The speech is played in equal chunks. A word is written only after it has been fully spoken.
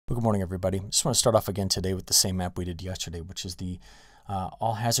Well, good morning, everybody. Just want to start off again today with the same map we did yesterday, which is the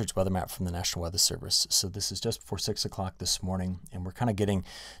all hazards weather map from the National Weather Service. So this is just before 6 o'clock this morning, and we're kind of getting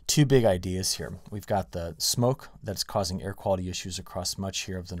two big ideas here. We've got the smoke that's causing air quality issues across much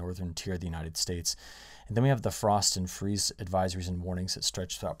here of the northern tier of the United States. And then we have the frost and freeze advisories and warnings that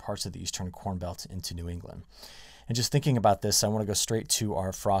stretch throughout parts of the eastern Corn Belt into New England. And just thinking about this, I want to go straight to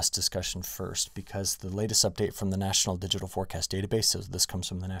our frost discussion first, because the latest update from the National Digital Forecast Database, so this comes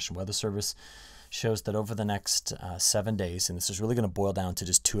from the National Weather Service, shows that over the next 7 days, and this is really going to boil down to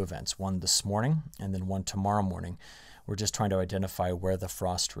just two events, one this morning and then one tomorrow morning, we're just trying to identify where the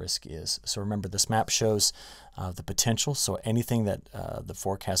frost risk is. So remember, this map shows the potential, so anything that the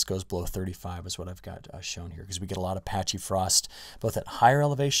forecast goes below 35 is what I've got shown here, because we get a lot of patchy frost both at higher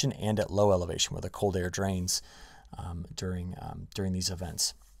elevation and at low elevation where the cold air drains during these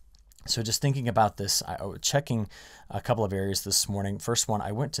events. So just thinking about this, I was checking a couple of areas this morning. First one,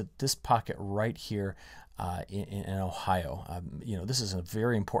 I went to this pocket right here in Ohio. This is a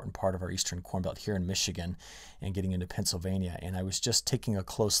very important part of our eastern Corn Belt here in Michigan and getting into Pennsylvania. And I was just taking a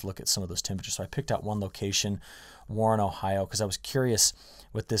close look at some of those temperatures. So I picked out one location, Warren, Ohio, because I was curious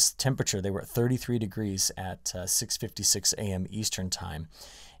with this temperature. They were at 33 degrees at 6:56 a.m. Eastern time.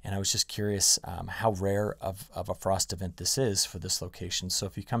 And I was just curious how rare of a frost event this is for this location. So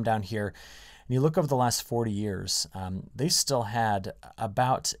if you come down here and you look over the last 40 years, they still had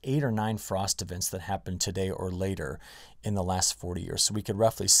about 8 or 9 frost events that happened today or later in the last 40 years. So we could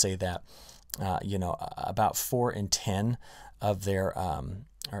roughly say that, about 4 in 10 of their,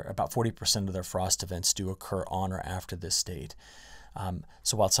 or about 40% of their frost events do occur on or after this date.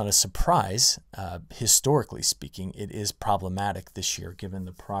 So while it's not a surprise, historically speaking, it is problematic this year given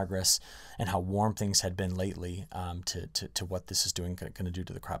the progress and how warm things had been lately to what this is going to do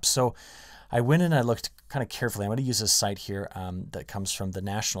to the crops. So I went and I looked kind of carefully. I'm going to use a site here that comes from the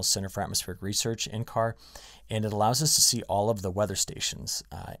National Center for Atmospheric Research, NCAR, and it allows us to see all of the weather stations.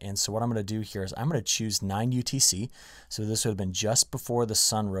 And so what I'm going to do here is I'm going to choose 9 UTC. So this would have been just before the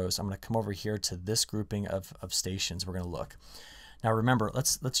sun rose. I'm going to come over here to this grouping of stations. We're going to look. Now remember,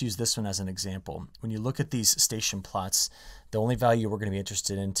 let's use this one as an example. When you look at these station plots, the only value we're going to be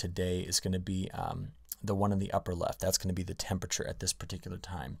interested in today is going to be the one in the upper left. That's going to be the temperature at this particular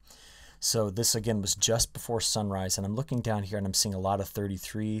time. So this again was just before sunrise, and I'm looking down here and I'm seeing a lot of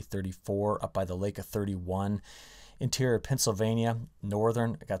 33, 34, up by the lake of 31. Interior Pennsylvania,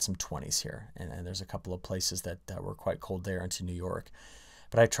 northern, I got some 20s here, and there's a couple of places that were quite cold there into New York.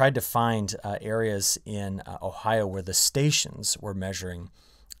 But I tried to find areas in Ohio where the stations were measuring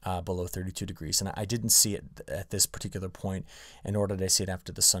below 32 degrees. And I didn't see it at this particular point, nor did I see it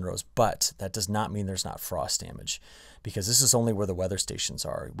after the sun rose. But that does not mean there's not frost damage, because this is only where the weather stations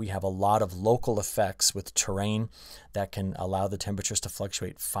are. We have a lot of local effects with terrain that can allow the temperatures to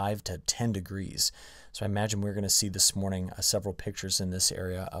fluctuate 5 to 10 degrees. So I imagine we're going to see this morning several pictures in this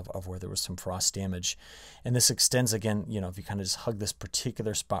area of where there was some frost damage. And this extends again, if you kind of just hug this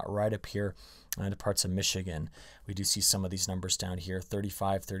particular spot right up here into parts of Michigan, we do see some of these numbers down here,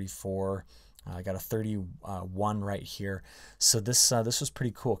 35, 34. I got a 31 right here. So this was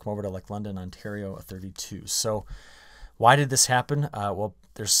pretty cool. Come over to like London, Ontario, a 32. So why did this happen? Well,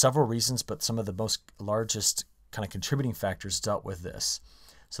 there's several reasons, but some of the largest kind of contributing factors dealt with this.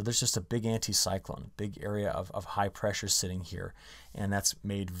 So there's just a big anticyclone, big area of high pressure sitting here, and that's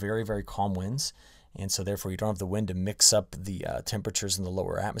made very, very calm winds. And so therefore you don't have the wind to mix up the temperatures in the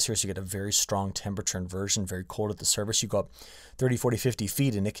lower atmosphere, so you get a very strong temperature inversion, very cold at the surface. You go up 30, 40, 50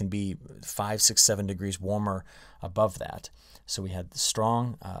 feet and it can be 5, 6, 7 degrees warmer above that. So we had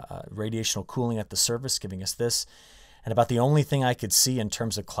strong radiational cooling at the surface giving us this. And about the only thing I could see in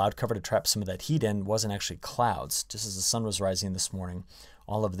terms of cloud cover to trap some of that heat in wasn't actually clouds. Just as the sun was rising this morning,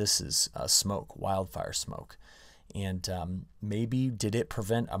 all of this is smoke, wildfire smoke. And maybe did it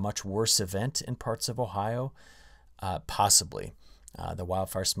prevent a much worse event in parts of Ohio? Possibly. The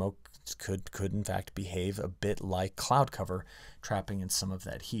wildfire smoke could in fact behave a bit like cloud cover, trapping in some of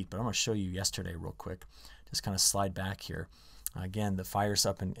that heat. But I'm going to show you yesterday real quick. Just kind of slide back here. Again, the fires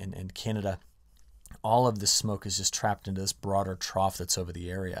up in Canada. All of this smoke is just trapped into this broader trough that's over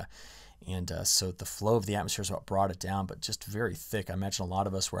the area. And so the flow of the atmosphere is what brought it down, but just very thick. I imagine a lot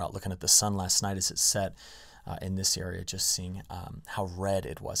of us were out looking at the sun last night as it set in this area, just seeing how red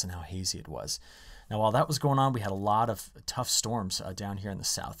it was and how hazy it was. Now, while that was going on, we had a lot of tough storms down here in the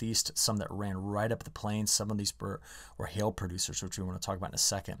southeast, some that ran right up the plains. Some of these were hail producers, which we want to talk about in a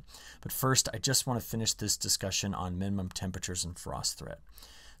second. But first, I just want to finish this discussion on minimum temperatures and frost threat.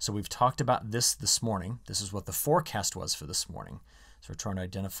 So we've talked about this morning. This is what the forecast was for this morning. So we're trying to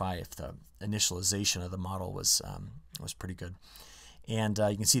identify if the initialization of the model was pretty good. And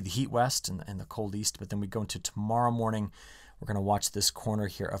you can see the heat west and the cold east, but then we go into tomorrow morning. We're going to watch this corner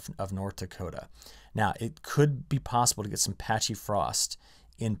here of North Dakota. Now, it could be possible to get some patchy frost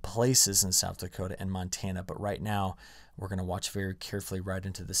in places in South Dakota and Montana, but right now we're going to watch very carefully right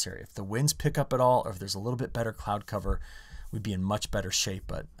into this area. If the winds pick up at all, or if there's a little bit better cloud cover, we'd be in much better shape,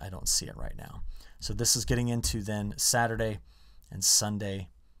 but I don't see it right now. So this is getting into then Saturday and Sunday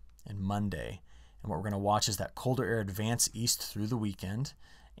and Monday. And what we're going to watch is that colder air advance east through the weekend,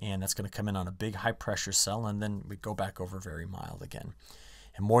 and that's going to come in on a big high pressure cell, and then we go back over very mild again.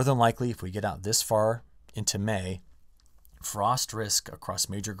 And more than likely, if we get out this far into May, frost risk across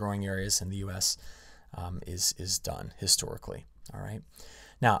major growing areas in the U.S. Is done historically. All right.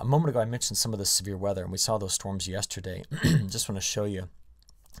 Now, a moment ago, I mentioned some of the severe weather, and we saw those storms yesterday. Just want to show you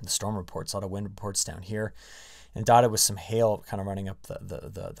the storm reports, a lot of wind reports down here, and dotted with some hail kind of running up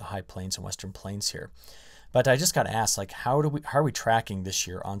the high plains and western plains here. But I just got asked, like, how are we tracking this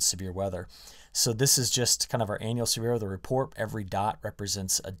year on severe weather? So this is just kind of our annual severe weather report. Every dot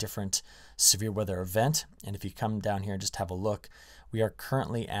represents a different severe weather event. And if you come down here and just have a look, we are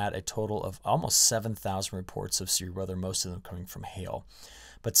currently at a total of almost 7,000 reports of severe weather, most of them coming from hail.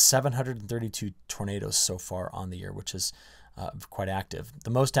 But 732 tornadoes so far on the year, which is quite active. The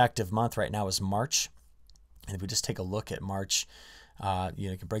most active month right now is March. And if we just take a look at March,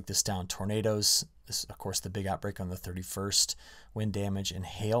 you can break this down. Tornadoes, this, of course, the big outbreak on the 31st, wind damage, and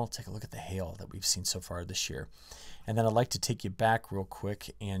hail. Take a look at the hail that we've seen so far this year. And then I'd like to take you back real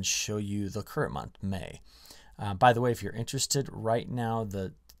quick and show you the current month, May. By the way, if you're interested, right now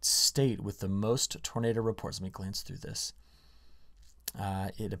the state with the most tornado reports, let me glance through this,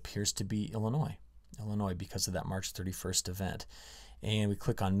 it appears to be Illinois, because of that March 31st event. And we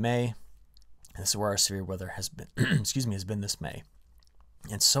click on May. And this is where our severe weather has been, has been this May.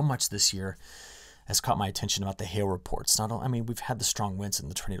 And so much this year has caught my attention about the hail reports. We've had the strong winds and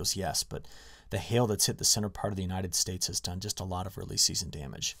the tornadoes, yes, but the hail that's hit the center part of the United States has done just a lot of early season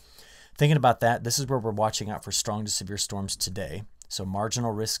damage. Thinking about that, this is where we're watching out for strong to severe storms today. So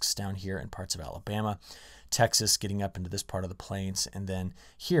marginal risks down here in parts of Alabama, Texas, getting up into this part of the plains, and then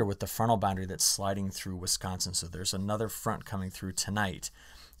here with the frontal boundary that's sliding through Wisconsin. So there's another front coming through tonight.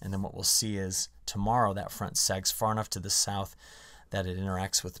 And then what we'll see is tomorrow that front sags far enough to the south that it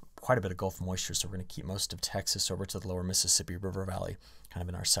interacts with quite a bit of Gulf moisture. So we're going to keep most of Texas over to the lower Mississippi River Valley, kind of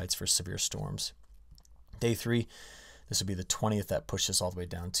in our sights for severe storms. Day 3, this will be the 20th. That pushes all the way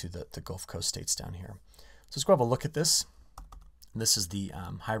down to the Gulf Coast states down here. So let's go have a look at this. This is the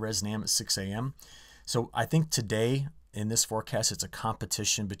high-res NAM at 6 a.m. So I think today in this forecast, it's a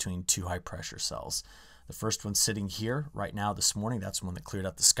competition between two high-pressure cells. The first one sitting here right now this morning, that's the one that cleared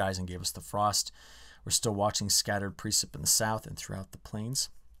out the skies and gave us the frost. We're still watching scattered precip in the south and throughout the plains.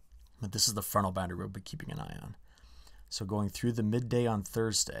 But this is the frontal boundary we'll be keeping an eye on. So going through the midday on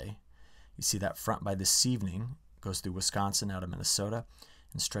Thursday, you see that front by this evening goes through Wisconsin out of Minnesota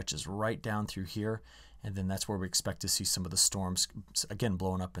and stretches right down through here. And then that's where we expect to see some of the storms, again,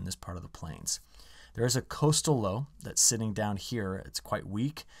 blowing up in this part of the plains. There is a coastal low that's sitting down here. It's quite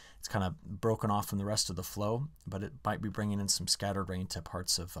weak. It's kind of broken off from the rest of the flow, but it might be bringing in some scattered rain to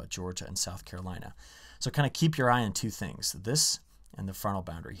parts of Georgia and South Carolina. So kind of keep your eye on two things, this and the frontal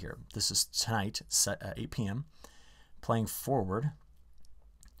boundary here. This is tonight, set at 8 p.m. Playing forward,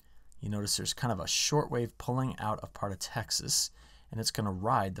 you notice there's kind of a short wave pulling out of part of Texas, and it's going to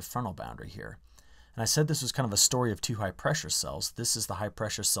ride the frontal boundary here. And I said this was kind of a story of two high pressure cells. This is the high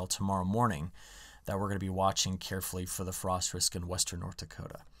pressure cell tomorrow morning that we're going to be watching carefully for the frost risk in western North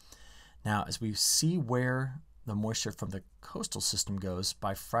Dakota. Now, as we see where the moisture from the coastal system goes,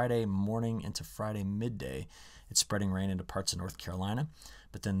 by Friday morning into Friday midday, it's spreading rain into parts of North Carolina.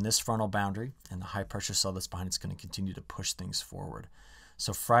 But then this frontal boundary and the high pressure cell that's behind it's going to continue to push things forward.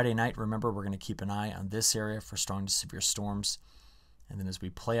 So Friday night, remember, we're going to keep an eye on this area for strong to severe storms. And then as we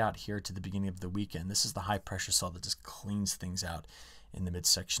play out here to the beginning of the weekend, this is the high pressure cell that just cleans things out in the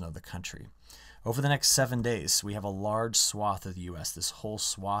midsection of the country. Over the next 7 days, we have a large swath of the U.S., this whole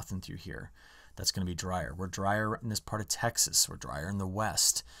swath and through here, that's going to be drier. We're drier in this part of Texas. We're drier in the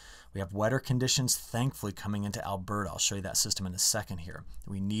west. We have wetter conditions, thankfully, coming into Alberta. I'll show you that system in a second here.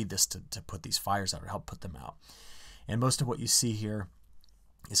 We need this to put these fires out or help put them out. And most of what you see here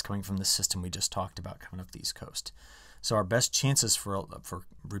is coming from the system we just talked about coming up the East Coast. So our best chances for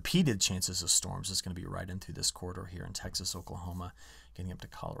repeated chances of storms is going to be right in through this corridor here in Texas, Oklahoma, getting up to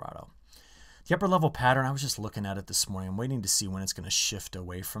Colorado. The upper level pattern, I was just looking at it this morning. I'm waiting to see when it's going to shift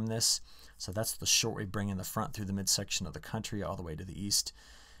away from this. So that's the shortwave bringing the front through the midsection of the country all the way to the east.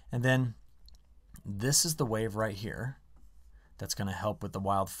 And then this is the wave right here that's going to help with the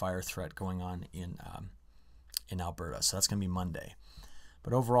wildfire threat going on in Alberta. So that's going to be Monday.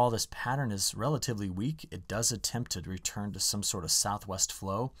 But overall, this pattern is relatively weak. It does attempt to return to some sort of southwest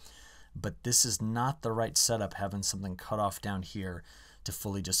flow, but this is not the right setup, having something cut off down here to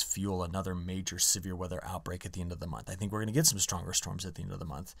fully just fuel another major severe weather outbreak at the end of the month. I think we're going to get some stronger storms at the end of the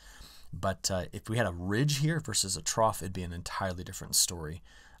month. But if we had a ridge here versus a trough, it'd be an entirely different story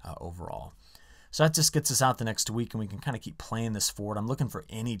overall. So that just gets us out the next week, and we can kind of keep playing this forward. I'm looking for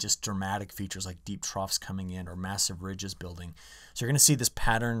any just dramatic features like deep troughs coming in or massive ridges building. So you're going to see this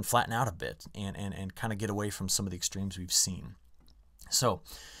pattern flatten out a bit and kind of get away from some of the extremes we've seen. So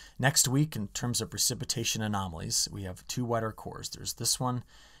next week, in terms of precipitation anomalies, we have two wetter cores. There's this one,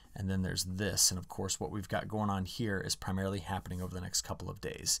 and then there's this. And of course, what we've got going on here is primarily happening over the next couple of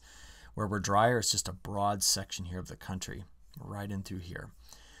days. Where we're drier, it's just a broad section here of the country, right in through here.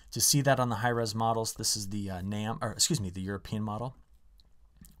 To see that on the high-res models, this is the the European model.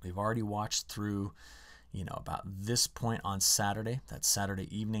 We've already watched through, about this point on Saturday. That's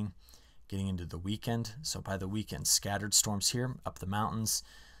Saturday evening, getting into the weekend. So by the weekend, scattered storms here up the mountains.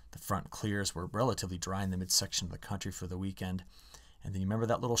 The front clears. We're relatively dry in the midsection of the country for the weekend. And then you remember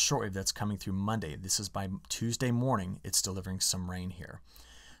that little shortwave that's coming through Monday. This is by Tuesday morning. It's delivering some rain here.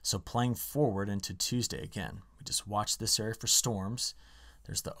 So playing forward into Tuesday again, we just watch this area for storms.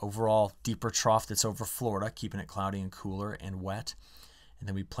 There's the overall deeper trough that's over Florida, keeping it cloudy and cooler and wet. And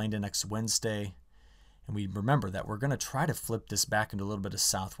then we play into next Wednesday. And we remember that we're going to try to flip this back into a little bit of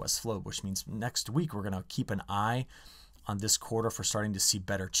southwest flow, which means next week we're going to keep an eye on this quarter for starting to see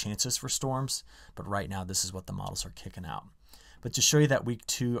better chances for storms. But right now, this is what the models are kicking out. But to show you that week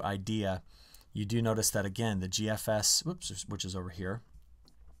 2 idea, you do notice that, again, the GFS, which is over here,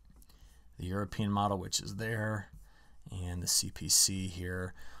 the European model, which is there, and the CPC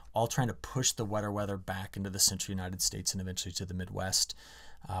here, all trying to push the wetter weather back into the central United States and eventually to the Midwest,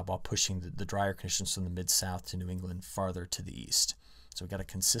 while pushing the drier conditions from the Mid-South to New England farther to the east. So we've got a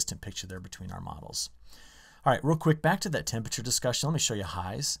consistent picture there between our models. All right, real quick, back to that temperature discussion. Let me show you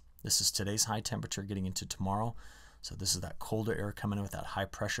highs. This is today's high temperature getting into tomorrow. So this is that colder air coming in with that high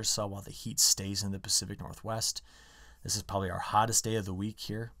pressure cell while the heat stays in the Pacific Northwest. This is probably our hottest day of the week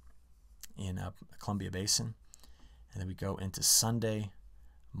here in Columbia Basin. And then we go into Sunday,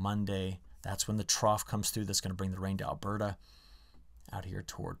 Monday. That's when the trough comes through that's going to bring the rain to Alberta. Out here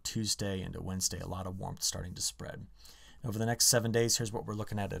toward Tuesday into Wednesday, a lot of warmth starting to spread. Over the next 7 days, here's what we're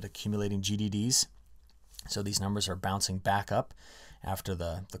looking at accumulating GDDs. So these numbers are bouncing back up after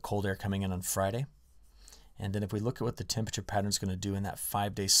the cold air coming in on Friday. And then if we look at what the temperature pattern is going to do in that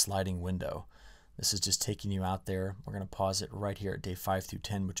 5-day sliding window, this is just taking you out there. We're going to pause it right here at day 5 through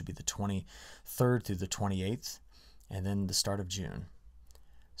 10, which would be the 23rd through the 28th. And then the start of June.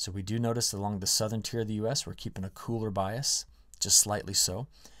 So we do notice along the southern tier of the U.S., we're keeping a cooler bias, just slightly so.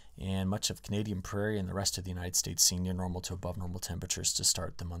 And much of Canadian Prairie and the rest of the United States seeing near normal to above normal temperatures to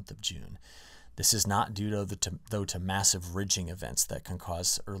start the month of June. This is not due to massive ridging events that can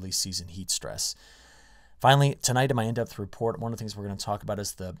cause early season heat stress. Finally, tonight in my in-depth report, one of the things we're going to talk about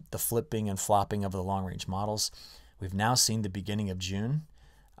is the flipping and flopping of the long-range models. We've now seen the beginning of June.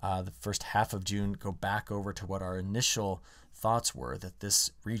 The first half of June go back over to what our initial thoughts were, that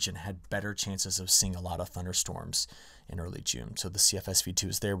this region had better chances of seeing a lot of thunderstorms in early June. So the CFSV2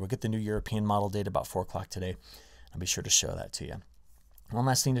 is there. We'll get the new European model data about 4 o'clock today. I'll be sure to show that to you. One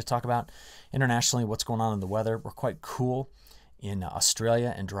last thing to talk about internationally, what's going on in the weather. We're quite cool in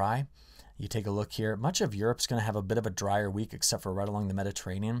Australia and dry. You take a look here. Much of Europe's going to have a bit of a drier week, except for right along the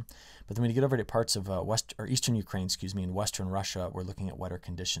Mediterranean. But then when you get over to parts of eastern Ukraine, and western Russia, we're looking at wetter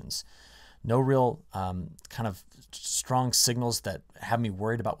conditions. No real kind of strong signals that have me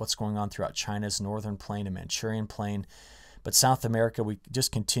worried about what's going on throughout China's northern plain and Manchurian plain. But South America, we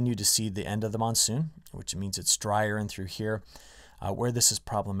just continue to see the end of the monsoon, which means it's drier in through here. Where this is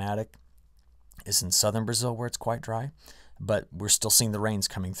problematic is in southern Brazil, where it's quite dry. But we're still seeing the rains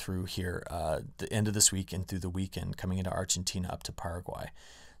coming through here the end of this week and through the weekend, coming into Argentina up to Paraguay.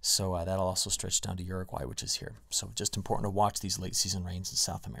 So that'll also stretch down to Uruguay, which is here. So just important to watch these late season rains in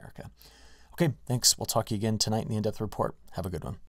South America. Okay, thanks. We'll talk to you again tonight in the in-depth report. Have a good one.